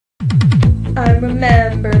I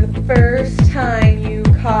remember the first time you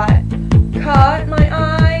caught my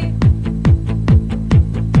eye.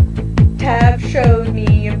 Tab showed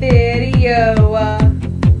me a video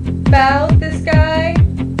about this guy.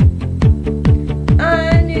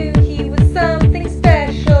 I knew he was something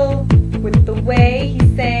special with the way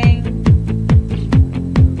he sang.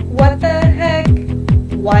 What the heck?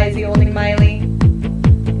 Why is he holding Miley?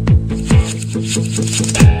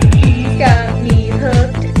 He's got me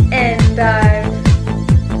hooked and I've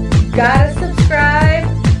gotta subscribe.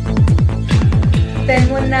 Then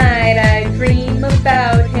one night I dream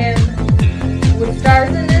about him with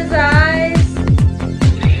stars in his eyes.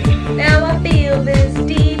 Now I feel this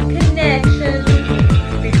deep connection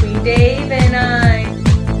between Dave and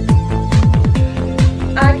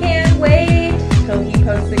I can't wait till he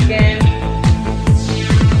posts again.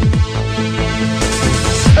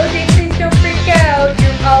 Oh Dave, please don't freak out.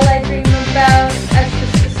 You're all I dream about. I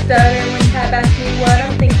just a stutter when Tab asks me what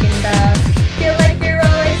I'm thinking about. Feel like you're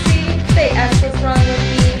all I see. They ask what's wrong with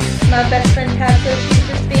me. My best friend Tab says she's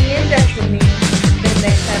just being just with me. The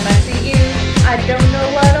next time I see you, I don't know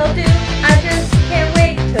what I'll do. I just can't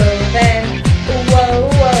wait till then. Whoa,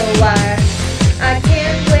 whoa, why? I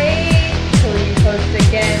can't wait till you post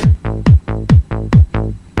again.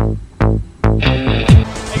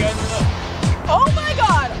 Hey guys, what's up? Oh my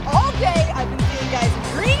god! All day I've been seeing guys in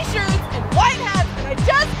green shirts and white hats and I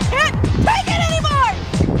just can't take it anymore!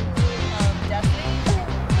 Destiny?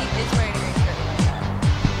 He is wearing a green shirt and white hat.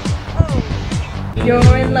 Oh.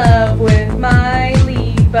 You're in love with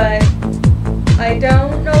Miley, but I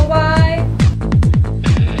don't know why.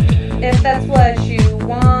 If that's what you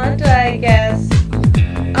want, I guess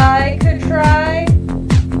I could try.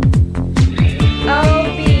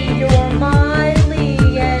 I'll be your Miley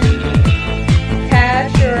and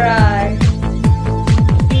catch your eye.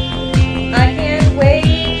 I can't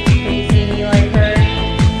wait till you see me like her.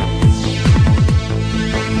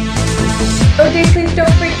 Oh Dave, please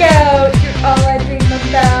don't freak out. You're all I dream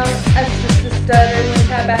about. I just a stutter when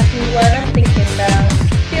Tab asks me what I'm thinking about.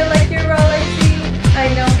 Feel like you're all I see. I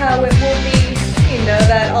know how it will be. You know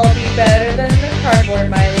that I'll be better than the cardboard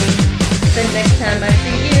Miley. The next time I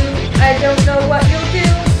see you, I don't know what you'll do.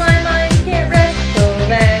 My mind can't rest till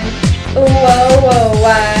then. Whoa, whoa,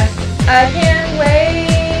 why? I can't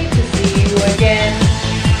wait to see you again.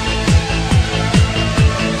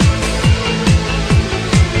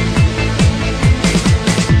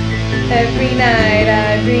 Every night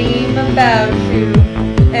I dream about you,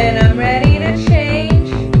 and I'm ready to change.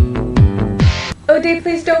 Oh Dave,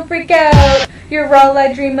 please don't freak out. You're all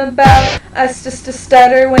I dream about. I just a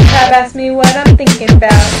stutter when Tab asks me what I'm thinking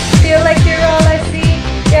about. Feel like you're all I see.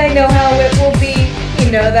 Yeah, I know how it will be.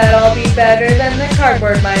 You know that I'll be better than the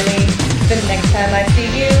cardboard Miley. The next time I see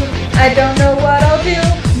you, I don't know what I'll do.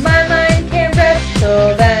 My mind can't rest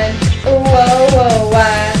till then. Whoa, whoa,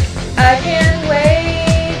 why? I can't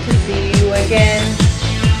wait to see you again.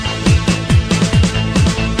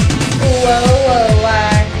 Whoa, whoa,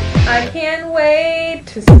 why? I can't wait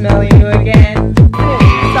to smell you again.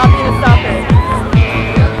 Stop being a stalker.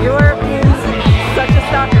 You're such a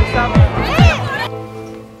stalker. Stop it.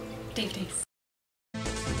 Dave, Dave.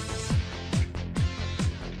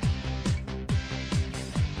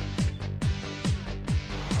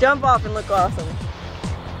 Jump off and look awesome.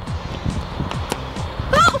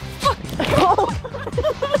 Oh, fuck!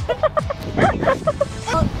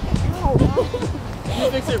 You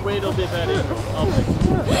fix it, wait, it'll be better. I'll fix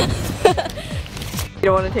it. You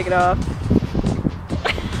don't want to take it off?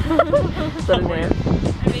 Is that a name?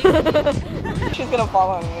 She's gonna fall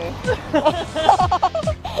on me.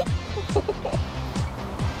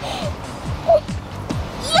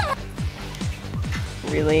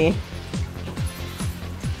 Really?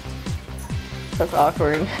 That's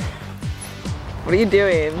awkward. What are you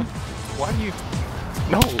doing? Why do you...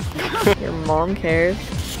 No! Your mom cares.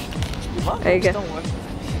 Mom, There you go. don't want...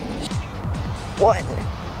 1,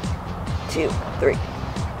 2, 3,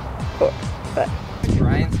 4, 5.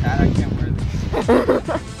 Ryan's hat, I can't wear this.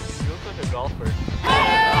 You look like a golfer.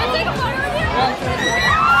 Take a photo with you.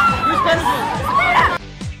 Who's better?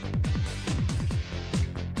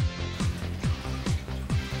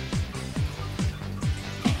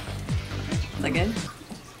 Is that good?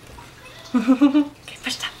 Okay,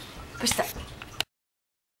 push that. Push that.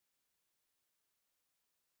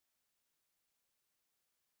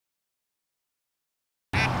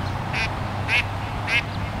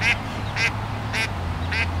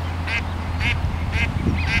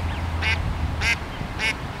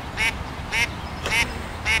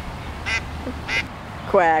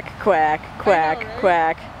 Quack, quack, quack,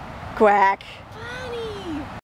 quack, quack.